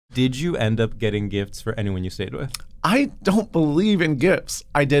Did you end up getting gifts for anyone you stayed with? I don't believe in gifts.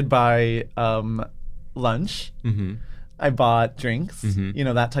 I did buy lunch. Mm-hmm. I bought drinks,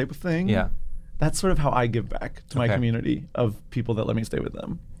 that type of thing. Yeah. That's sort of how I give back to my community of people that let me stay with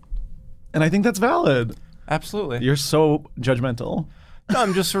them. And I think that's valid. Absolutely. You're so judgmental. No,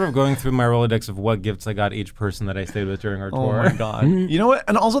 I'm just sort of going through my Rolodex of what gifts I got each person that I stayed with during our tour. Oh my God. You know what?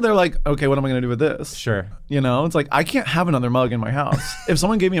 And also they're like, okay, what am I going to do with this? Sure. It's like, I can't have another mug in my house. If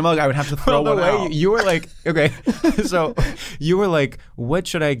someone gave me a mug, I would have to throw one out. You were like, okay, so you were like, what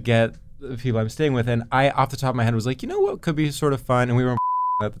should I get the people I'm staying with? And I, off the top of my head, was like, you know what could be sort of fun? And we were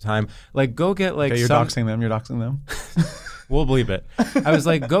at the time, like, go get like you're doxing them. We'll believe it. I was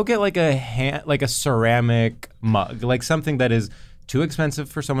like, go get like a ceramic mug, like something that is too expensive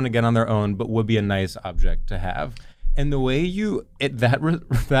for someone to get on their own, but would be a nice object to have. And the way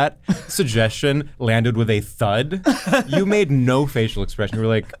that suggestion landed with a thud, you made no facial expression. You were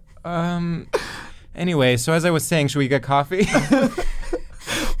like, anyway, so as I was saying, should we get coffee?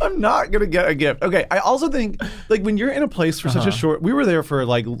 I'm not going to get a gift. Okay, I also think, like, when you're in a place for such a short, we were there for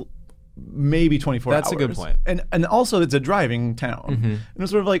like maybe 24 hours. That's a good point. And also it's a driving town. And it's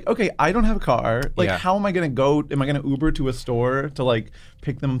sort of like, okay, I don't have a car. Like, how am I going to go? Am I going to Uber to a store to like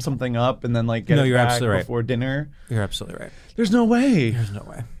pick them something up and then like get it back before dinner? You're absolutely right. There's no way. There's no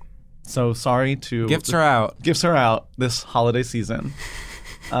way. So sorry to... Gifts are out. Gifts are out this holiday season.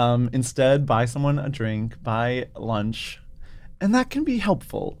 Instead, buy someone a drink, buy lunch, and that can be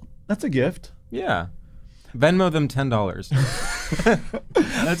helpful. That's a gift. Yeah. Venmo them $10.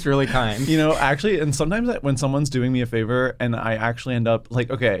 That's really kind. Actually, and sometimes when someone's doing me a favor and I actually end up like,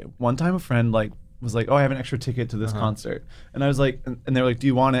 okay, one time a friend like was like, oh, I have an extra ticket to this concert. And I was like, and they were like, do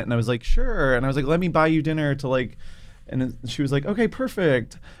you want it? And I was like, sure. And I was like, let me buy you dinner to like, and she was like, okay,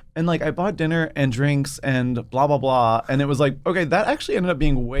 perfect. And like, I bought dinner and drinks and blah, blah, blah. And it was like, okay, that actually ended up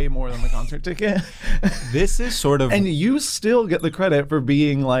being way more than the concert ticket. This is sort of... And you still get the credit for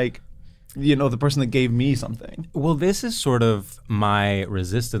being like, the person that gave me something. Well, this is sort of my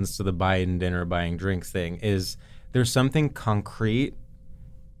resistance to the buying dinner, buying drinks thing, is there's something concrete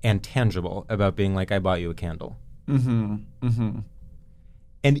and tangible about being like, I bought you a candle. And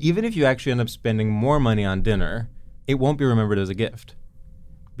even if you actually end up spending more money on dinner, it won't be remembered as a gift.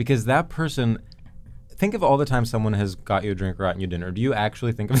 Because that person, think of all the times someone has got you a drink or gotten you dinner. Do you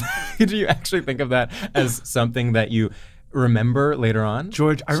actually think of that as something that you remember later on?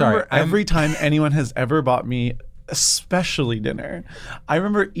 George, I remember every time anyone has ever bought me, especially dinner, I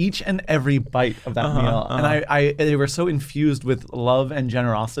remember each and every bite of that meal. And they were so infused with love and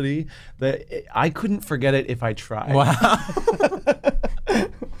generosity that I couldn't forget it if I tried. Wow.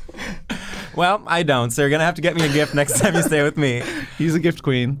 Well, I don't, so you're going to have to get me a gift next time you stay with me. He's a gift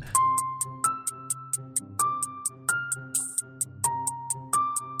queen.